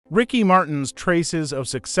Ricky Martin's traces of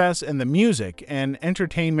success in the music and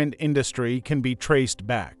entertainment industry can be traced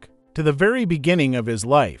back to the very beginning of his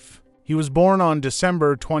life. He was born on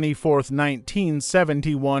December 24,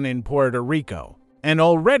 1971 in Puerto Rico, and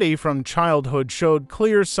already from childhood showed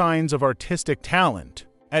clear signs of artistic talent.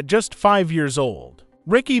 At just 5 years old,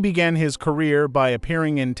 Ricky began his career by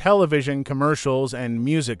appearing in television commercials and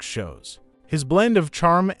music shows. His blend of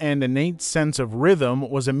charm and innate sense of rhythm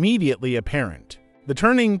was immediately apparent. The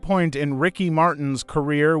turning point in Ricky Martin's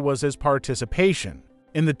career was his participation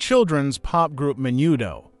in the children's pop group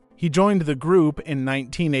Menudo. He joined the group in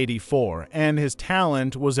 1984, and his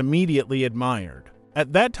talent was immediately admired.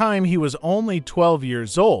 At that time, he was only 12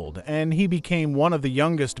 years old, and he became one of the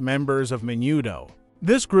youngest members of Menudo.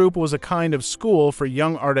 This group was a kind of school for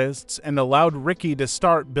young artists and allowed Ricky to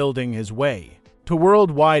start building his way to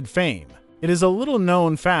worldwide fame. It is a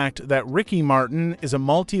little-known fact that Ricky Martin is a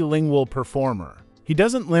multilingual performer. He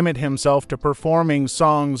doesn't limit himself to performing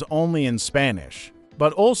songs only in Spanish,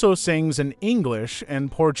 but also sings in English and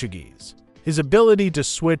Portuguese. His ability to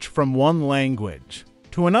switch from one language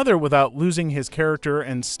to another without losing his character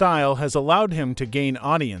and style has allowed him to gain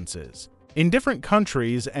audiences in different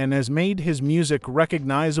countries and has made his music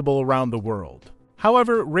recognizable around the world.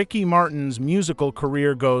 However, Ricky Martin's musical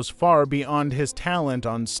career goes far beyond his talent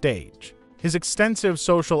on stage. His extensive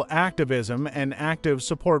social activism and active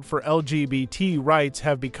support for LGBT rights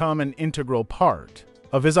have become an integral part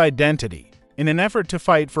of his identity. In an effort to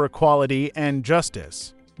fight for equality and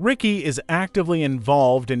justice, Ricky is actively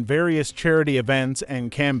involved in various charity events and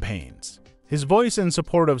campaigns. His voice in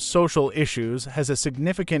support of social issues has a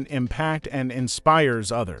significant impact and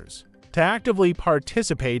inspires others to actively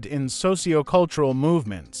participate in sociocultural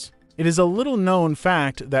movements. It is a little-known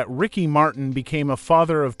fact that Ricky Martin became a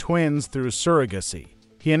father of twins through surrogacy.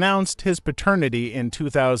 He announced his paternity in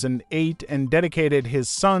 2008 and dedicated his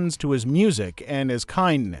sons to his music and his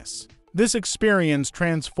kindness. This experience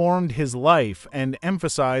transformed his life and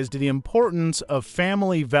emphasized the importance of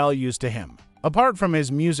family values to him. Apart from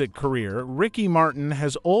his music career, Ricky Martin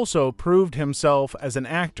has also proved himself as an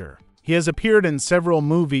actor. He has appeared in several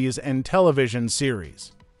movies and television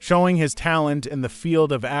series, showing his talent in the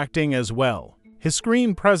field of acting as well. His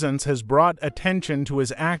screen presence has brought attention to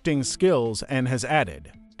his acting skills and has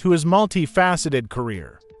added to his multifaceted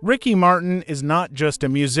career. Ricky Martin is not just a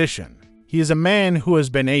musician. He is a man who has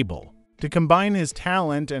been able to combine his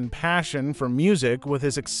talent and passion for music with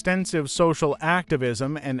his extensive social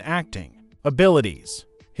activism and acting abilities.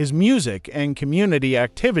 His music and community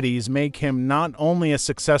activities make him not only a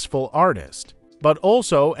successful artist, but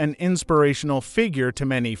also an inspirational figure to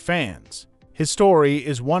many fans. His story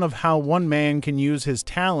is one of how one man can use his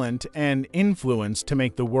talent and influence to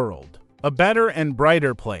make the world a better and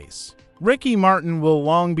brighter place. Ricky Martin will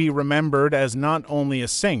long be remembered as not only a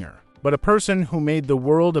singer, but a person who made the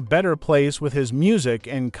world a better place with his music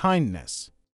and kindness.